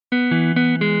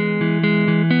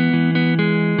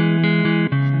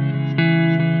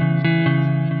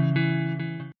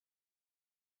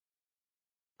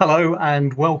Hello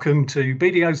and welcome to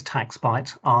BDO's Tax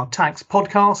Bite, our tax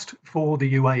podcast for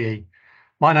the UAE.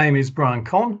 My name is Brian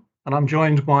Conn and I'm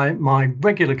joined by my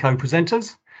regular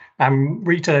co-presenters,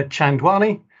 Amrita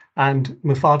Chandwani and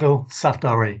Mufadil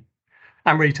Safdari.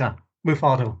 Amrita,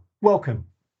 Mufadil, welcome.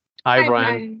 Hi,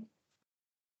 Brian.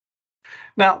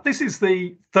 Now, this is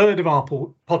the third of our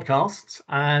podcasts,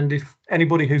 and if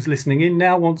anybody who's listening in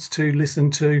now wants to listen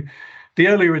to the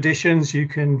earlier editions, you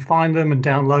can find them and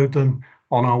download them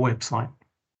on our website.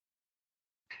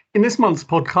 In this month's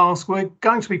podcast, we're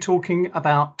going to be talking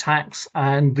about tax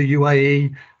and the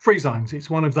UAE free zones. It's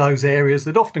one of those areas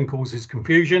that often causes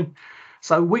confusion.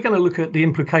 So we're going to look at the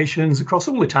implications across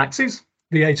all the taxes,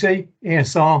 VAT,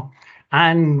 ESR,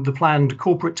 and the planned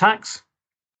corporate tax.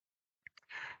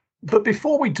 But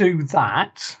before we do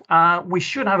that, we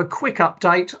should have a quick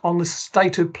update on the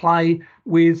state of play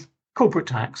with corporate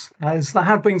tax, as there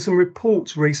have been some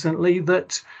reports recently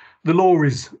that the law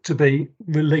is to be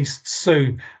released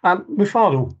soon.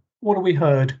 Mufadil, what have we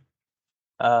heard?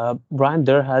 Brian,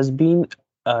 there has been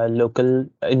local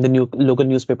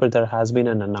newspaper. There has been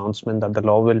an announcement that the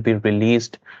law will be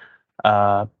released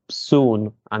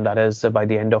soon, and that is by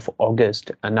the end of August.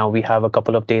 And now we have a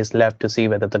couple of days left to see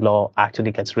whether the law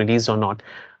actually gets released or not.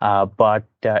 But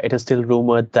it is still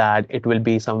rumored that it will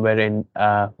be somewhere in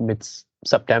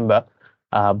mid-September.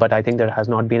 But I think there has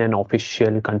not been an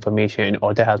official confirmation,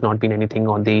 or there has not been anything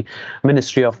on the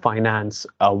Ministry of Finance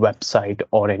website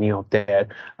or any of their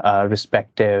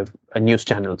respective news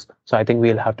channels. So I think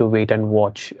we'll have to wait and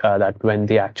watch that when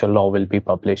the actual law will be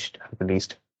published and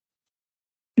released.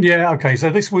 Yeah, okay. So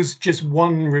this was just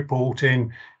one report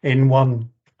in one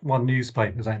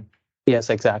newspaper then? Yes,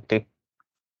 exactly.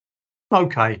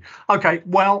 Okay.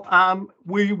 Well,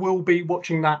 we will be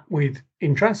watching that with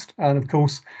interest, and of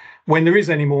course, when there is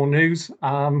any more news,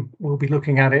 we'll be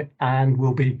looking at it, and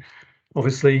we'll be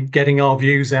obviously getting our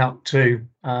views out to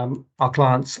our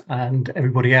clients and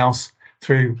everybody else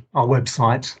through our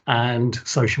website and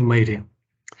social media.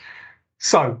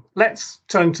 So let's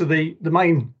turn to the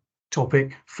main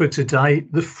topic for today,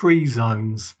 the free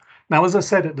zones. Now, as I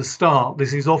said at the start,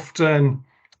 this is often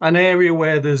an area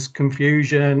where there's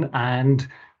confusion and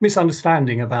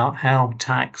misunderstanding about how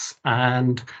tax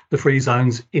and the free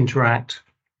zones interact.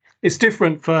 It's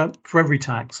different for every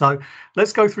tax. So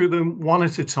let's go through them one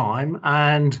at a time.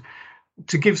 And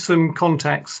to give some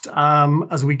context,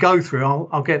 as we go through,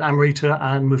 I'll get Amrita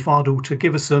and Mufadil to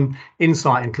give us some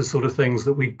insight into sort of things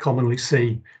that we commonly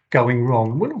see going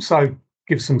wrong. We'll also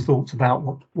give some thoughts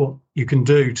about what you can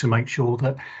do to make sure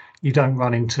that you don't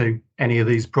run into any of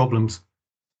these problems.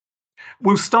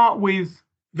 We'll start with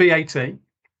VAT.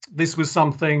 This was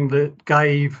something that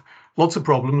gave lots of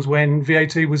problems when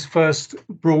VAT was first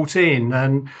brought in.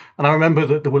 And I remember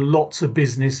that there were lots of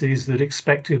businesses that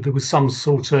expected there was some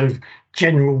sort of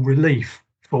general relief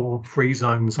for free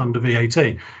zones under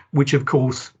VAT, which of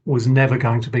course was never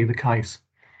going to be the case.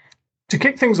 To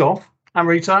kick things off,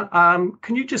 Amrita,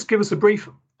 can you just give us a brief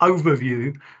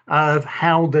overview of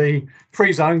how the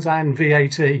free zones and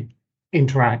VAT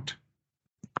interact?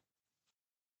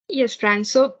 Yes, Fran.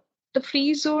 So the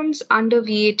free zones under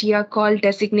VAT are called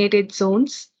designated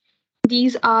zones.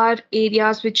 These are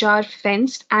areas which are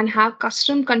fenced and have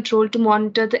custom control to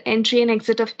monitor the entry and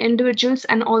exit of individuals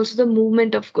and also the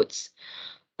movement of goods.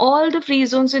 All the free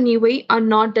zones in UAE are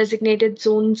not designated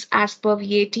zones as per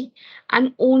VAT,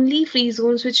 and only free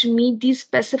zones which meet these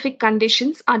specific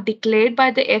conditions are declared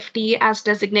by the FTA as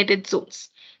designated zones.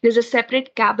 There's a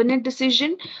separate cabinet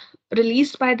decision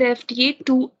released by the FTA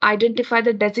to identify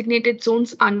the designated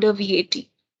zones under VAT.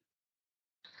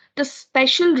 The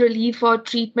special relief or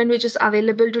treatment which is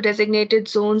available to designated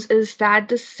zones is that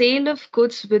the sale of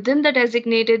goods within the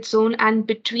designated zone and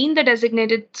between the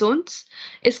designated zones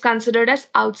is considered as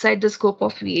outside the scope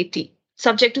of VAT,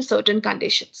 subject to certain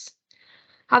conditions.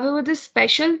 However, this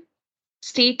special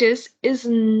status is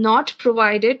not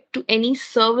provided to any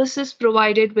services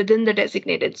provided within the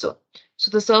designated zone. So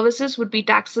the services would be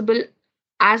taxable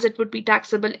as it would be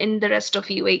taxable in the rest of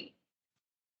UAE.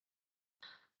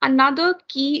 Another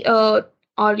key, or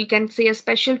you can say a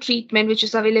special treatment which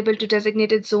is available to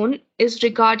designated zone is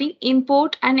regarding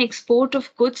import and export of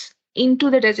goods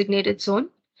into the designated zone.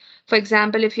 For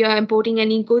example, if you are importing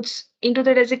any goods into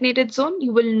the designated zone,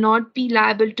 you will not be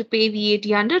liable to pay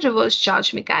VAT under reverse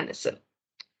charge mechanism.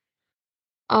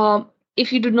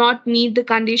 If you do not meet the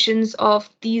conditions of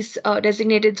these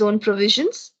designated zone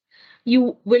provisions,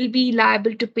 you will be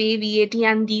liable to pay VAT,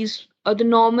 and these the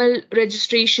normal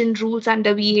registration rules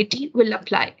under VAT will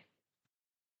apply.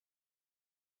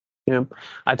 Yeah,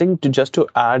 I think just to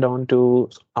add on to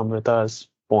Amrita's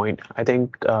point. I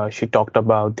think she talked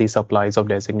about the supplies of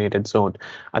designated zone.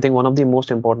 I think one of the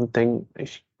most important thing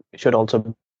should also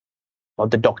be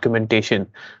about the documentation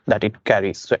that it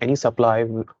carries. So any supply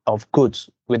of goods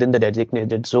within the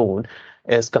designated zone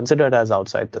is considered as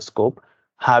outside the scope,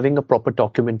 having a proper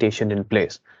documentation in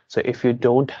place. So if you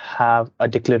don't have a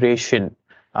declaration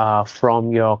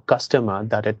from your customer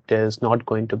that it is not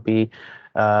going to be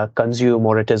consumed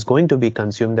or it is going to be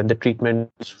consumed, then the treatment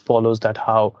follows that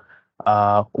how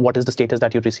what is the status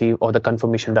that you receive or the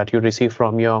confirmation that you receive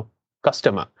from your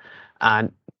customer.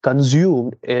 And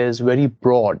consumed is very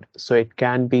broad, so it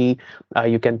can be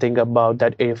you can think about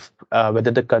that if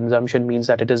whether the consumption means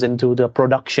that it is into the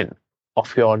production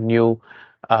of your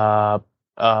uh,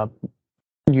 uh,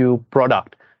 new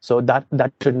product, so that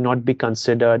should not be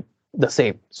considered the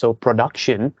same. So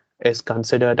production is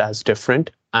considered as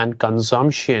different and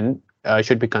consumption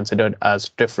should be considered as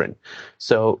different.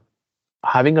 So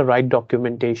having a right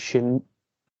documentation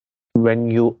when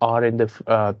you are in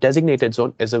the designated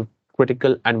zone is a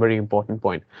critical and very important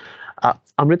point.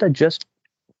 Amrita, just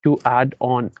to add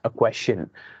on a question,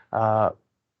 uh,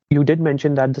 you did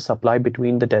mention that the supply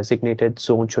between the designated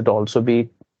zone should also be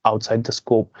outside the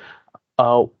scope.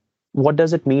 Uh, what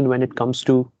does it mean when it comes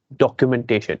to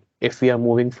documentation? If we are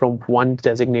moving from one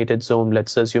designated zone,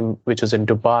 let's assume which is in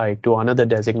Dubai, to another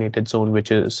designated zone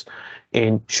which is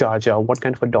in Sharjah, what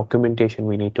kind of a documentation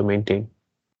we need to maintain?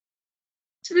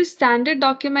 So the standard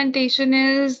documentation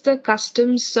is the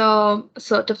customs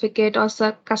certificate or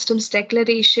customs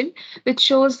declaration, which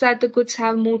shows that the goods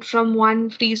have moved from one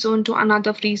free zone to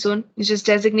another free zone, which is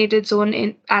designated zone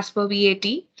in as per VAT,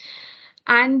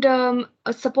 and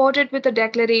supported with a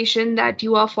declaration that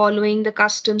you are following the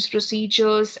customs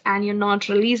procedures and you're not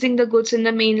releasing the goods in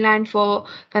the mainland for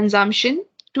consumption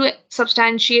to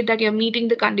substantiate that you're meeting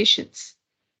the conditions.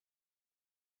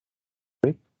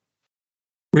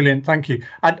 Brilliant, thank you.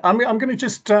 And I'm going to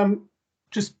just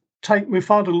take me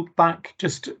further back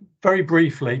just very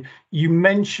briefly. You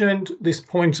mentioned this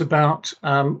point about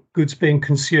goods being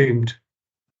consumed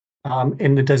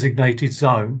in the designated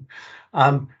zone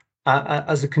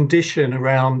as a condition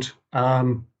around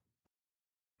having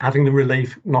the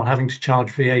relief, not having to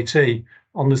charge VAT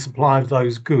on the supply of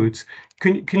those goods.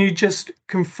 Can you just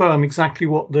confirm exactly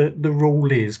what the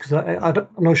rule is? Because I'm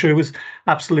not sure it was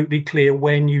absolutely clear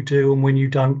when you do and when you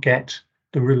don't get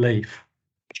the relief.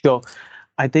 Sure.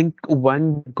 I think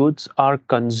when goods are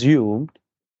consumed,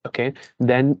 okay,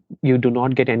 then you do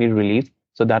not get any relief.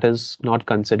 So that is not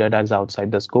considered as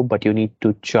outside the scope, but you need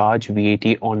to charge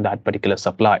VAT on that particular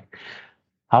supply.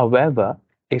 However,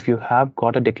 if you have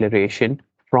got a declaration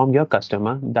from your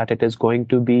customer that it is going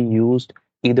to be used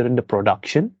either in the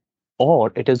production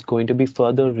or it is going to be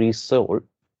further resold,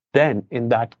 then in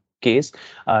that case,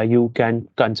 you can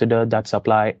consider that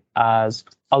supply as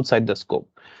outside the scope.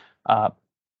 Uh,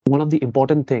 One of the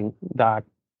important thing that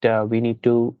we need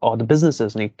to, or the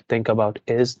businesses need to think about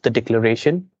is the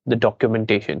declaration, the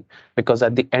documentation, because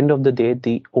at the end of the day,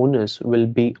 the onus will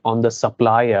be on the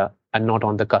supplier and not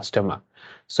on the customer.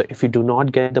 So if you do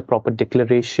not get the proper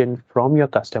declaration from your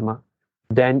customer,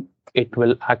 then it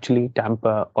will actually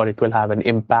tamper or it will have an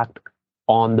impact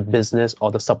on the business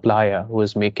or the supplier who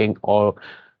is making or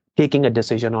taking a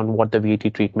decision on what the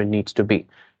VAT treatment needs to be.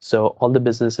 So all the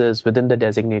businesses within the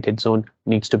designated zone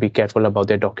needs to be careful about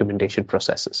their documentation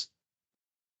processes.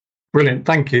 Brilliant,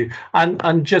 thank you.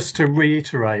 And just to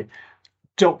reiterate,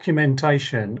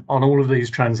 documentation on all of these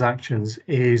transactions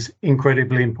is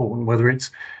incredibly important, whether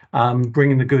it's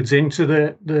bringing the goods into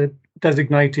the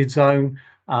designated zone,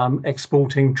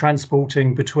 exporting,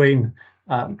 transporting between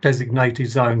designated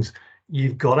zones.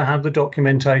 You've got to have the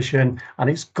documentation and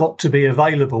it's got to be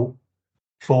available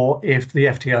for if the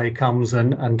FTA comes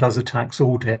and does a tax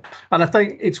audit. And I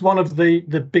think it's one of the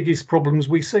biggest problems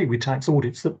we see with tax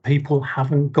audits, that people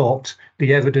haven't got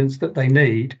the evidence that they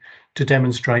need to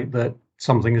demonstrate that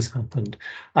something has happened.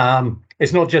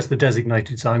 It's not just the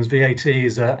designated zones. VAT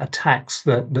is a tax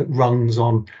that runs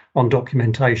on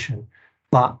documentation.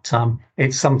 But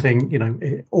it's something,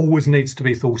 it always needs to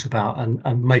be thought about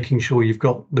and making sure you've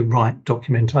got the right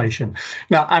documentation.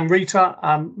 Now, Amrita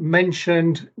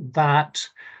mentioned that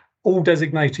all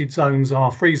designated zones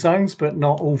are free zones, but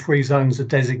not all free zones are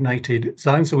designated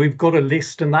zones. So we've got a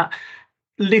list, and that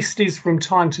list is from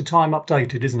time to time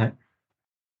updated, isn't it?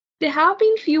 There have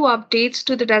been few updates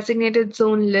to the designated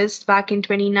zone list back in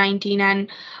 2019 and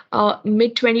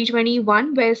mid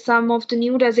 2021, where some of the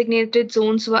new designated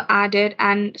zones were added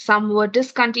and some were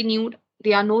discontinued.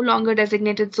 they are no longer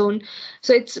designated zone.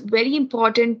 So it's very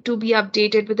important to be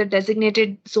updated with the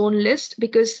designated zone list,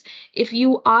 because if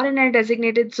you are in a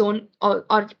designated zone, or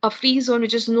a free zone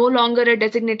which is no longer a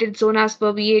designated zone as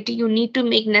per VAT, you need to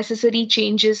make necessary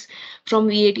changes from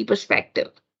VAT perspective.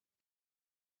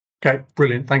 Okay,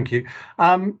 brilliant. Thank you.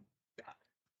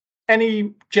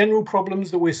 Any general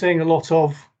problems that we're seeing a lot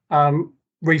of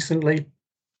recently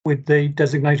with the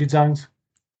designated zones?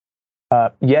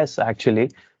 Yes,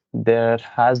 actually, there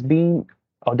has been,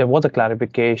 or there was a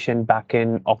clarification back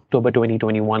in October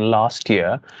 2021 last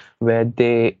year, where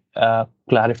they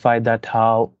clarified that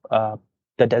how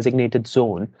the designated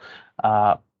zone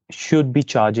uh, should be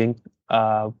charging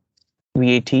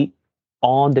VAT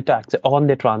on the tax on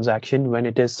the transaction when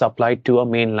it is supplied to a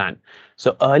mainland.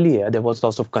 So earlier there was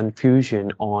lots of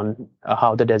confusion on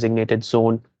how the designated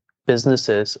zone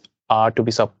businesses are to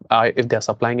be if they're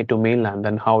supplying it to mainland,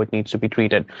 then how it needs to be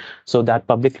treated. So that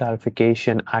public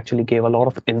clarification actually gave a lot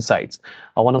of insights.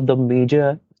 One of the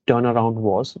major turnaround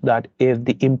was that if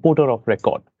the importer of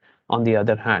record, on the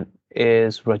other hand,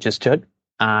 is registered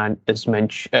and is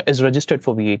registered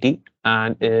for VAT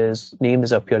and his name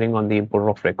is appearing on the importer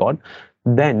of record,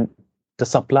 then the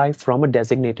supply from a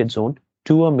designated zone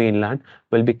to a mainland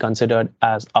will be considered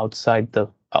as outside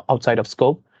of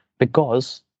scope,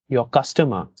 because your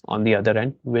customer on the other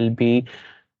end will be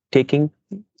taking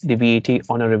the VAT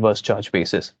on a reverse charge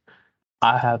basis.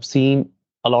 I have seen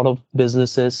a lot of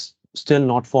businesses still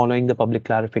not following the public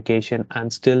clarification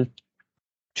and still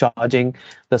charging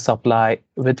the supply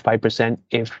with 5%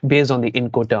 if based on the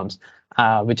INCO terms,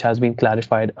 which has been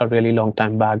clarified a really long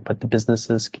time back, but the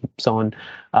businesses keeps on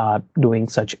doing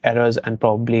such errors, and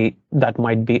probably that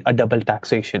might be a double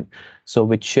taxation. So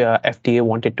which FTA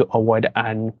wanted to avoid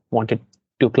and wanted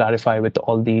to clarify with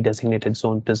all the designated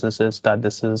zone businesses that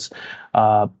this is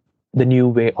the new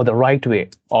way or the right way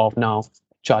of now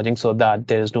charging, so that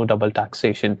there is no double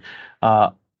taxation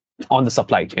on the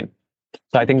supply chain.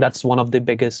 So I think that's one of the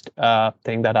biggest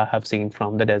thing that I have seen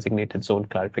from the designated zone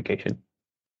clarification.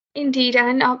 Indeed,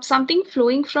 and something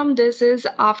flowing from this is,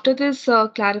 after this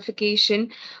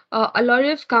clarification, a lot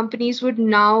of companies would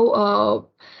now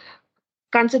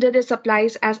consider their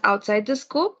supplies as outside the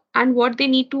scope, and what they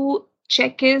need to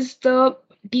check is the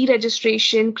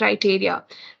deregistration criteria.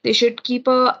 They should keep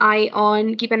an eye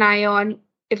on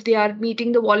if they are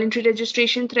meeting the voluntary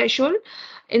registration threshold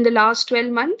in the last 12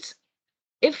 months.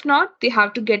 If not, they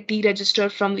have to get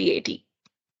deregistered from VAT.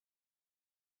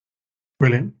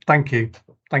 Brilliant. Thank you.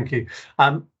 Thank you.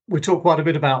 We talked quite a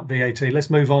bit about VAT. Let's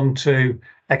move on to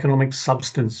economic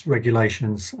substance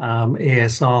regulations,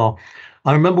 ESR.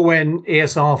 I remember when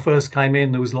ESR first came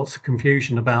in, there was lots of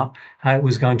confusion about how it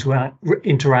was going to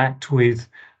interact with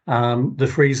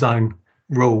the free zone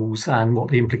rules and what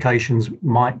the implications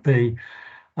might be.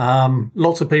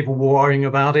 Lots of people were worrying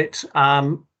about it.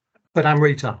 But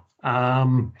Amrita,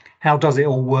 how does it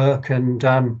all work,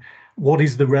 and what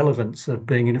is the relevance of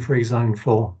being in a free zone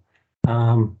for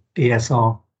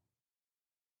ESR?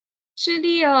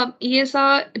 Actually,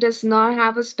 ESR does not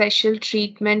have a special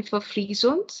treatment for free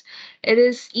zones. It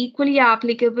is equally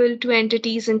applicable to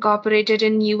entities incorporated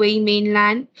in UAE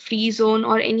mainland, free zone,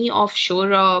 or any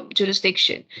offshore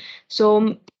jurisdiction.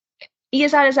 So,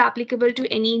 ESR is applicable to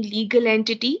any legal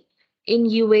entity in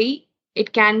UAE.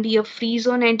 It can be a free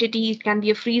zone entity, it can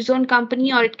be a free zone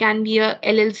company, or it can be a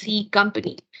LLC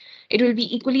company. It will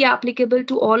be equally applicable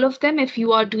to all of them if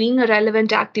you are doing a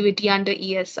relevant activity under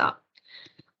ESR.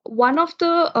 One of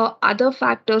the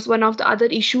one of the other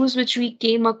issues which we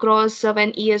came across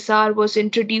when ESR was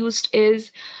introduced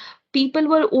is people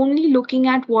were only looking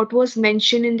at what was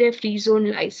mentioned in their free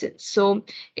zone license. So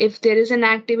if there is an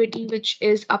activity which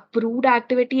is approved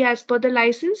activity as per the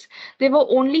license, they were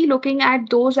only looking at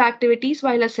those activities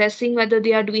while assessing whether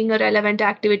they are doing a relevant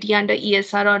activity under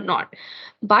ESR or not.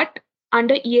 But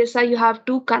under ESR, you have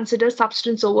to consider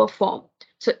substance over form.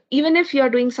 So even if you are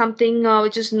doing something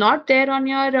which is not there on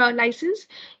your license,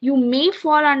 you may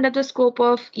fall under the scope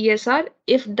of ESR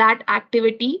if that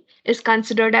activity is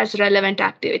considered as relevant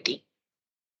activity.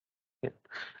 Yeah.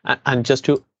 And just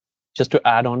to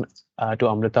add on to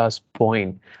Amrita's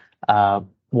point,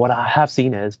 what I have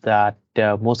seen is that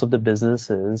most of the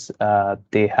businesses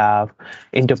they have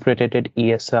interpreted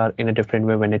ESR in a different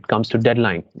way when it comes to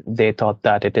deadline. They thought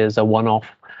that it is a one-off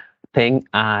thing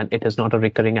and it is not a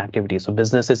recurring activity. So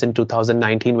businesses in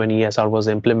 2019, when ESR was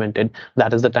implemented,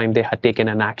 that is the time they had taken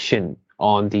an action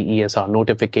on the ESR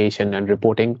notification and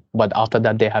reporting. But after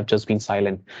that, they have just been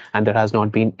silent, and there has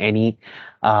not been any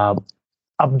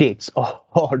updates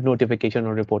or notification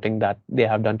or reporting that they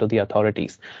have done to the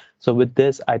authorities. So with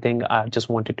this, I think I just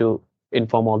wanted to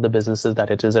inform all the businesses that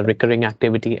it is a recurring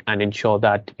activity and ensure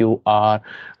that you are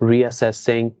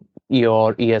reassessing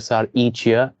your ESR each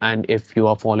year. And if you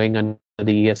are following under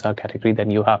the ESR category,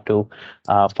 then you have to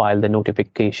file the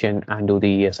notification and do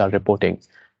the ESR reporting.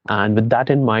 And with that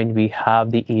in mind, we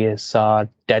have the ESR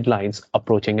deadlines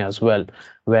approaching as well,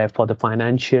 where for the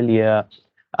financial year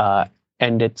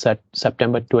ended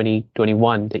September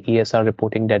 2021, the ESR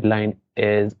reporting deadline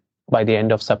is by the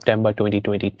end of September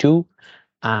 2022.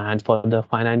 And for the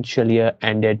financial year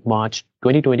ended March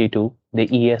 2022, the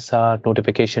ESR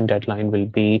notification deadline will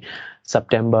be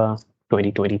September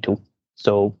 2022.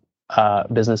 So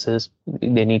businesses,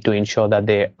 they need to ensure that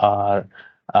they are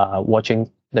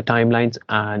watching the timelines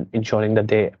and ensuring that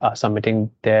they are submitting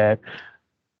their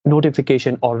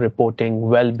notification or reporting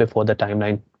well before the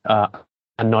timeline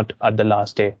and not at the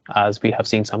last day. As we have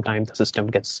seen, sometimes the system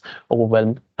gets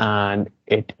overwhelmed and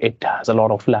it has a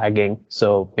lot of lagging.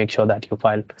 So make sure that you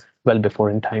file well before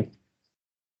in time.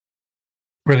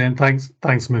 Brilliant. Thanks,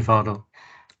 Mufadal.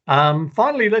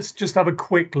 Finally, let's just have a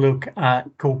quick look at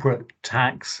corporate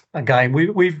tax again.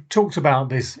 We've talked about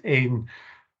this in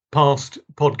past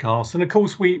podcasts, and of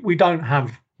course we don't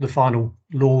have the final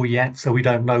law yet, so we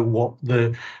don't know what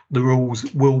the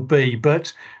rules will be.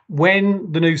 But when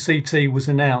the new CT was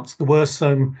announced, there were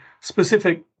some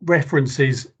specific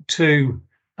references to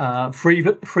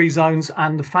free zones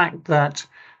and the fact that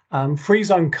free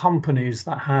zone companies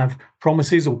that have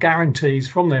promises or guarantees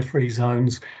from their free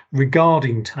zones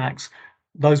regarding tax,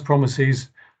 those promises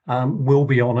will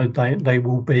be honoured, they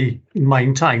will be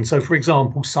maintained. So, for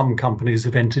example, some companies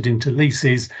have entered into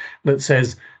leases that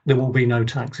says there will be no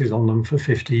taxes on them for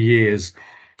 50 years.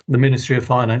 The Ministry of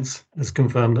Finance has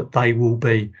confirmed that they will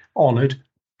be honoured,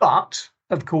 but,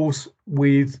 of course,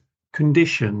 with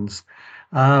conditions.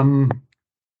 Mufadal,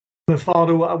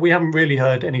 we haven't really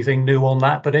heard anything new on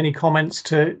that, but any comments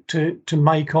to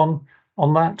make on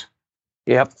that?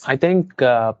 Yep, I think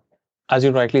as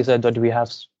you rightly said, that we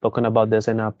have spoken about this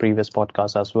in our previous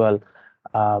podcast as well.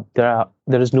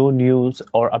 There is no news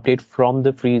or update from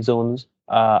the free zones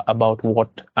about what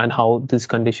and how this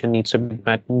condition needs to be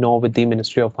met, nor with the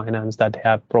Ministry of Finance that they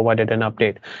have provided an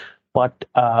update. But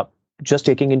just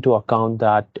taking into account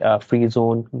that free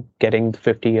zone getting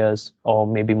 50 years or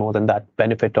maybe more than that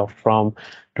benefit of from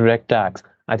direct tax,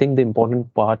 I think the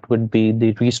important part would be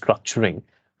the restructuring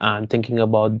and thinking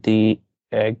about the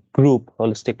group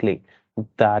holistically.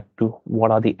 That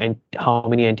what are the how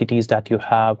many entities that you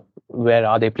have, where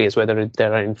are they placed, whether they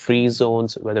are in free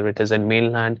zones, whether it is in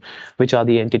mainland, which are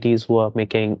the entities who are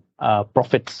making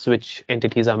profits, which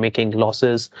entities are making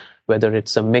losses, whether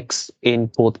it's a mix in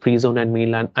both free zone and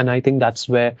mainland. And I think that's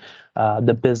where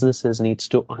the businesses needs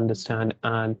to understand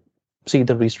and see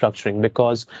the restructuring,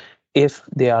 because if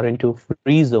they are into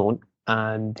free zone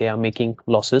and they are making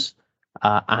losses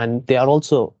and they are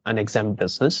also an exempt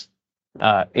business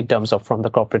in terms of from the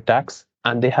corporate tax,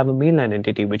 and they have a mainland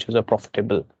entity which is a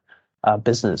profitable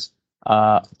business.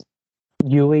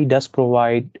 UAE does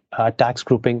provide tax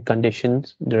grouping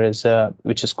conditions. There is a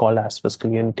which is called as fiscal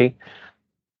unity.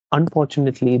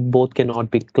 Unfortunately, both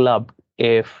cannot be clubbed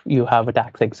if you have a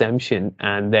tax exemption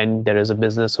and then there is a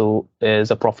business who is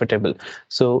a profitable.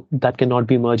 So that cannot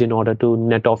be merged in order to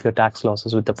net off your tax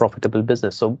losses with the profitable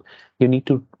business. So you need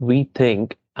to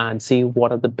rethink and see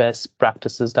what are the best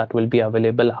practices that will be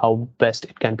available, how best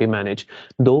it can be managed.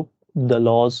 Though the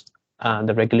laws and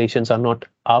the regulations are not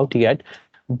out yet,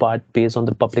 but based on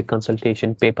the public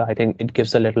consultation paper, I think it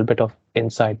gives a little bit of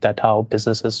insight that how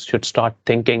businesses should start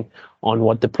thinking on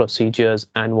what the procedures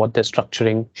and what their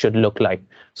structuring should look like.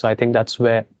 So I think that's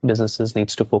where businesses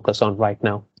needs to focus on right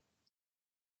now.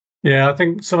 Yeah, I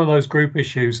think some of those group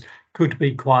issues could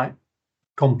be quite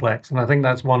complex, and I think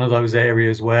that's one of those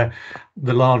areas where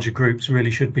the larger groups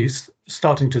really should be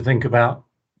starting to think about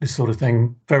this sort of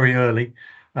thing very early.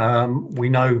 We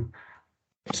know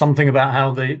something about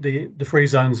how the free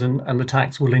zones and the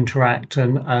tax will interact,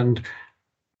 and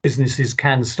businesses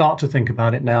can start to think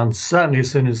about it now. And certainly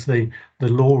as soon as the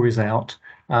law is out,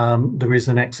 there is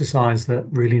an exercise that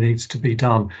really needs to be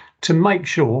done to make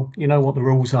sure you know what the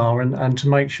rules are, and to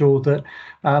make sure that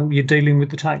you're dealing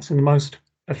with the tax in the most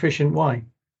efficient way.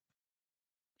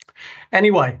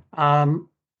 Anyway,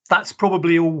 that's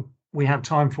probably all we have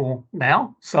time for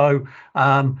now. So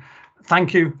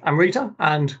thank you, Amrita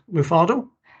and Mufadal.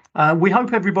 We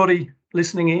hope everybody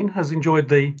listening in has enjoyed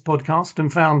the podcast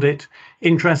and found it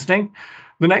interesting.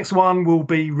 The next one will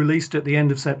be released at the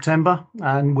end of September,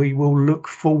 and we will look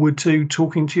forward to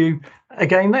talking to you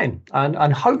again then.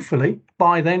 And hopefully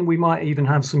by then we might even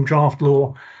have some draft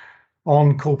law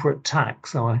on corporate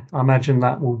tax. I imagine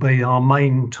that will be our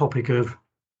main topic of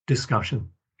discussion.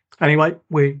 Anyway,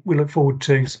 we look forward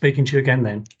to speaking to you again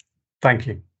then. Thank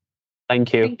you.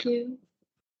 Thank you. Thank you.